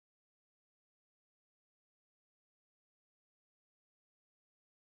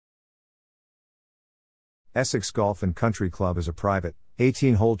Essex Golf Country Club is a private,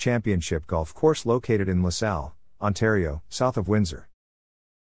 18-hole championship golf course located in LaSalle, Ontario, south of Windsor.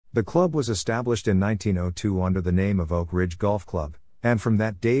 The club was established in 1902 under the name of Oak Ridge Golf Club, and from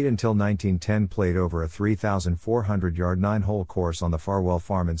that date until 1910 played over a 3,400-yard 9-hole course on the Farwell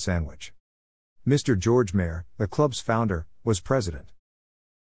Farm in Sandwich. Mr. George Mair, the club's founder, was president.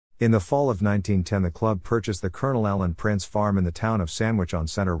 In the fall of 1910 the club purchased the Colonel Allen Prince Farm in the town of Sandwich on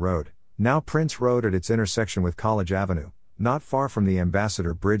Center Road, now Prince Road at its intersection with College Avenue, not far from the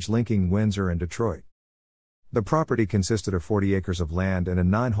Ambassador Bridge linking Windsor and Detroit. The property consisted of 40 acres of land and a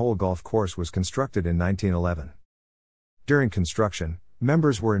 9-hole golf course was constructed in 1911. During construction,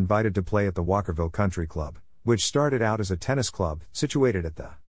 members were invited to play at the Walkerville Country Club, which started out as a tennis club, situated at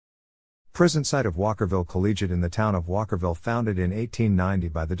the present site of Walkerville Collegiate in the town of Walkerville, founded in 1890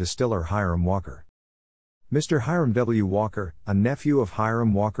 by the distiller Hiram Walker. Mr. Hiram W. Walker, a nephew of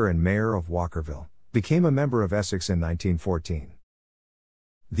Hiram Walker and Mayor of Walkerville, became a member of Essex in 1914.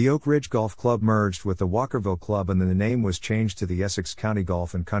 The Oak Ridge Golf Club merged with the Walkerville Club and then the name was changed to the Essex County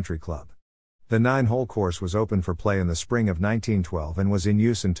Golf and Country Club. The 9-hole course was open for play in the spring of 1912 and was in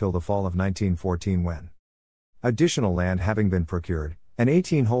use until the fall of 1914 when, additional land having been procured, an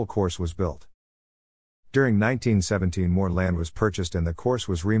 18-hole course was built. During 1917 more land was purchased and the course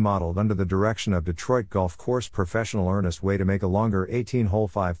was remodeled under the direction of Detroit golf course professional Ernest Way to make a longer 18-hole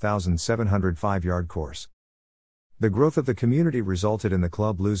 5,705-yard course. The growth of the community resulted in the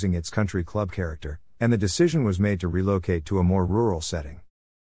club losing its country club character, and the decision was made to relocate to a more rural setting.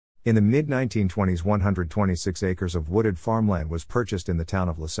 In the mid-1920s 126 acres of wooded farmland was purchased in the town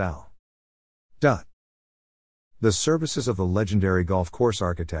of LaSalle. The services of the legendary golf course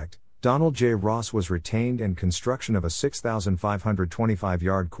architect, Donald J. Ross, was retained and construction of a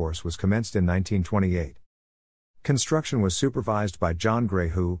 6,525-yard course was commenced in 1928. Construction was supervised by John Gray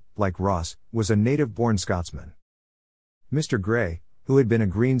who, like Ross, was a native-born Scotsman. Mr. Gray, who had been a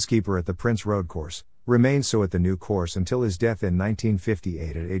greenskeeper at the Prince Road course, remained so at the new course until his death in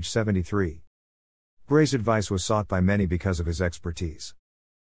 1958 at age 73. Gray's advice was sought by many because of his expertise.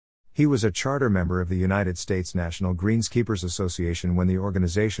 He was a charter member of the United States National Greenskeepers Association when the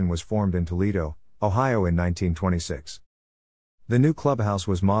organization was formed in Toledo, Ohio in 1926. The new clubhouse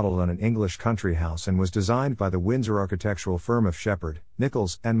was modeled on an English country house and was designed by the Windsor architectural firm of Shepherd,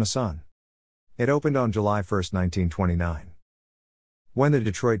 Nichols, and Masson. It opened on July 1, 1929. When the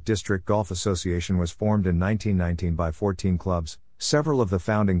Detroit District Golf Association was formed in 1919 by 14 clubs, several of the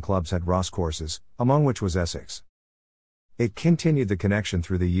founding clubs had Ross courses, among which was Essex. It continued the connection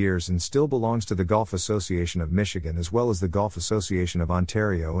through the years and still belongs to the Golf Association of Michigan as well as the Golf Association of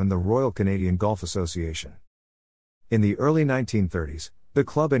Ontario and the Royal Canadian Golf Association. In the early 1930s, the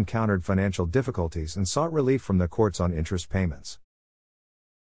club encountered financial difficulties and sought relief from the courts on interest payments.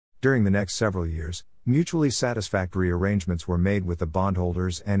 During the next several years, mutually satisfactory arrangements were made with the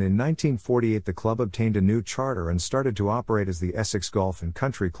bondholders and in 1948 the club obtained a new charter and started to operate as the Essex Golf and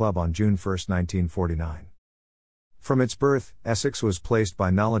Country Club on June 1, 1949. From its birth, Essex was placed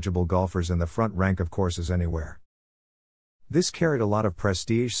by knowledgeable golfers in the front rank of courses anywhere. This carried a lot of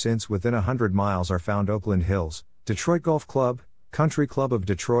prestige since within 100 miles are found Oakland Hills, Detroit Golf Club, Country Club of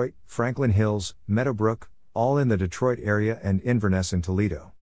Detroit, Franklin Hills, Meadowbrook, all in the Detroit area, and Inverness in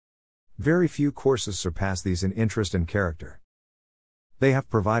Toledo. Very few courses surpass these in interest and character. They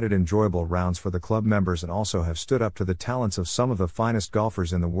have provided enjoyable rounds for the club members and also have stood up to the talents of some of the finest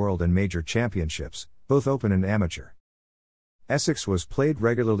golfers in the world in major championships, both open and amateur. Essex was played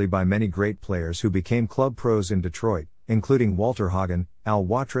regularly by many great players who became club pros in Detroit, including Walter Hagen, Al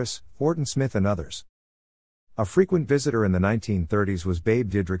Watrous, Horton Smith and others. A frequent visitor in the 1930s was Babe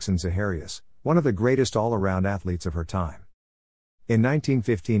Didrikson Zaharias, one of the greatest all-around athletes of her time. In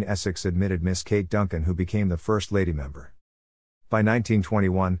 1915 Essex admitted Miss Kate Duncan who became the first lady member. By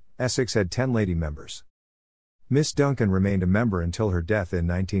 1921, Essex had 10 lady members. Miss Duncan remained a member until her death in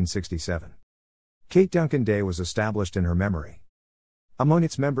 1967. Kate Duncan Day was established in her memory. Among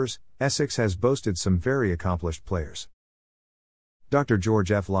its members, Essex has boasted some very accomplished players. Dr. George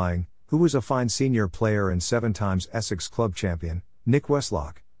F. Lying, who was a fine senior player and 7 times Essex Club champion, Nick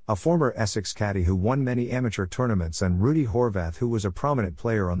Westlock, a former Essex caddy who won many amateur tournaments, and Rudy Horvath, who was a prominent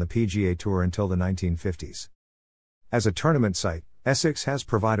player on the PGA Tour until the 1950s. As a tournament site, Essex has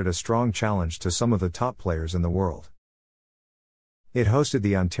provided a strong challenge to some of the top players in the world. It hosted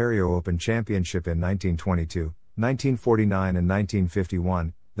the Ontario Open Championship in 1922, 1949 and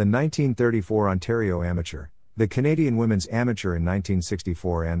 1951, the 1934 Ontario Amateur, the Canadian Women's Amateur in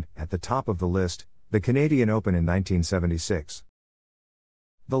 1964 and, at the top of the list, the Canadian Open in 1976.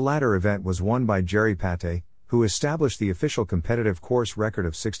 The latter event was won by Jerry Pate, who established the official competitive course record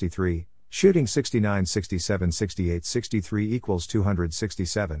of 63, Shooting 69, 67, 68, 63 equals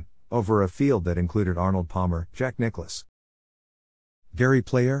 267, over a field that included Arnold Palmer, Jack Nicklaus, Gary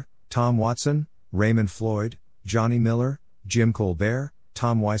Player, Tom Watson, Raymond Floyd, Johnny Miller, Jim Colbert,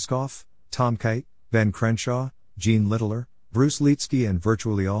 Tom Weiskopf, Tom Kite, Ben Crenshaw, Gene Littler, Bruce Lietzke, and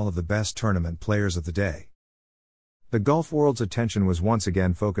virtually all of the best tournament players of the day. The golf world's attention was once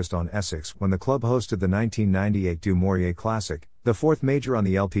again focused on Essex when the club hosted the 1998 Du Maurier Classic, the fourth major on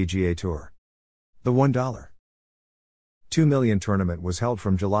the LPGA Tour. The $1.2 million tournament was held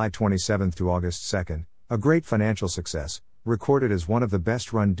from July 27 to August 2, a great financial success, recorded as one of the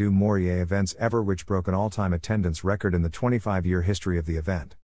best-run Du Maurier events ever, which broke an all-time attendance record in the 25-year history of the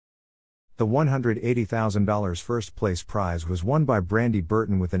event. The $180,000 first-place prize was won by Brandy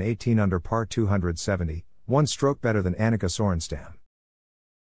Burton with an 18 under par 270, one stroke better than Annika Sorenstam.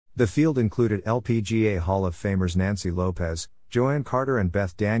 The field included LPGA Hall of Famers Nancy Lopez, Joanne Carter, and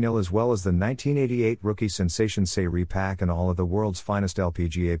Beth Daniel, as well as the 1988 rookie sensation Sayri Pak and all of the world's finest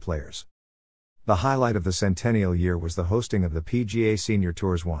LPGA players. The highlight of the centennial year was the hosting of the PGA Senior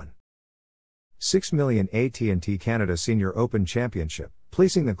Tour's $1.6 million AT&T Canada Senior Open Championship,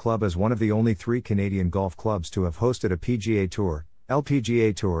 placing the club as one of the only 3 Canadian golf clubs to have hosted a PGA Tour,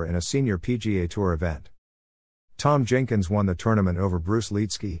 LPGA Tour, and a Senior PGA Tour event. Tom Jenkins won the tournament over Bruce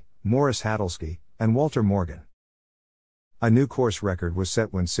Lietzke, Morris Hadlsky, and Walter Morgan. A new course record was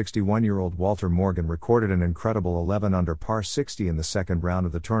set when 61-year-old Walter Morgan recorded an incredible 11 under par 60 in the second round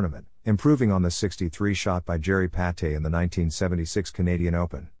of the tournament, improving on the 63 shot by Jerry Pate in the 1976 Canadian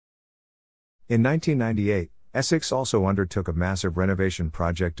Open. In 1998, Essex also undertook a massive renovation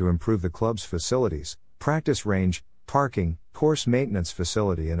project to improve the club's facilities, practice range, parking, course maintenance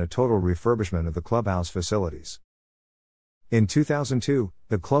facility, and a total refurbishment of the clubhouse facilities. In 2002,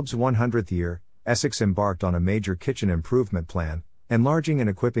 the club's 100th year, Essex embarked on a major kitchen improvement plan, enlarging and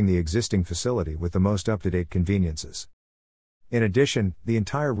equipping the existing facility with the most up-to-date conveniences. In addition, the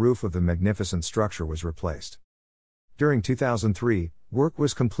entire roof of the magnificent structure was replaced. During 2003, work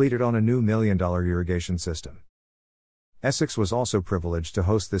was completed on a new $1 million irrigation system. Essex was also privileged to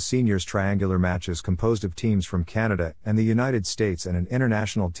host the seniors' triangular matches composed of teams from Canada and the United States and an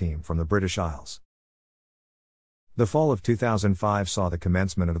international team from the British Isles. The fall of 2005 saw the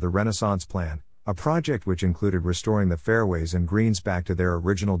commencement of the Renaissance Plan, a project which included restoring the fairways and greens back to their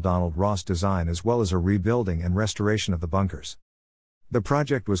original Donald Ross design, as well as a rebuilding and restoration of the bunkers. The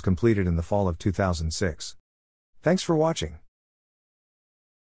project was completed in the fall of 2006. Thanks for watching.